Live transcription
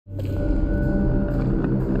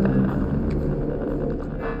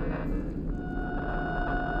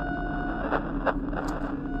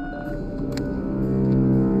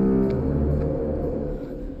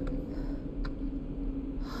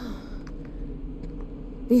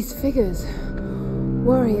These figures.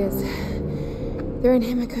 Warriors. They're in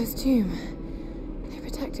Himiko's tomb. They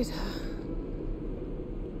protected her.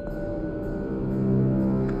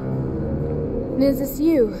 And is this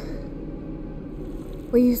you?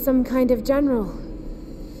 Were you some kind of general?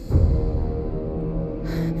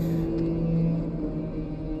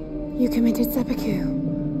 You committed seppuku.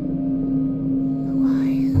 But why?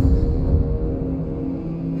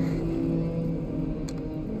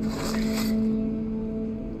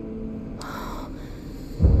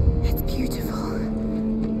 It's beautiful.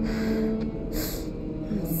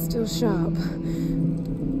 It's still sharp.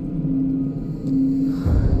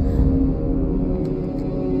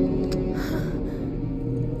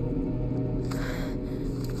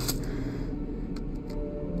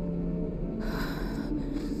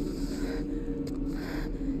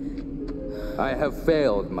 I have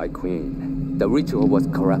failed, my queen. The ritual was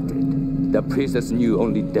corrupted. The priestess knew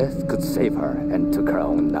only death could save her and took her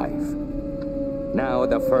own life. Now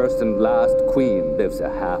the first and last queen lives a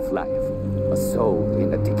half-life, a soul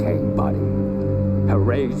in a decaying body. Her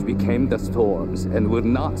rage became the storms and will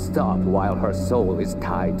not stop while her soul is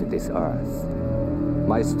tied to this earth.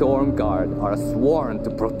 My storm guard are sworn to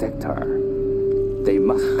protect her. They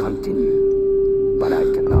must continue, but I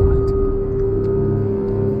cannot.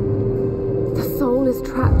 The soul is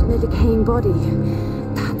trapped in a decaying body.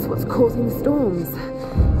 That's what's causing the storms.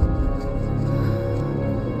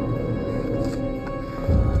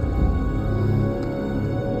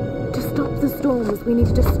 To stop the storms, we need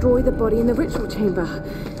to destroy the body in the ritual chamber.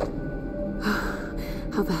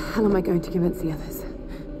 How the hell am I going to convince the others?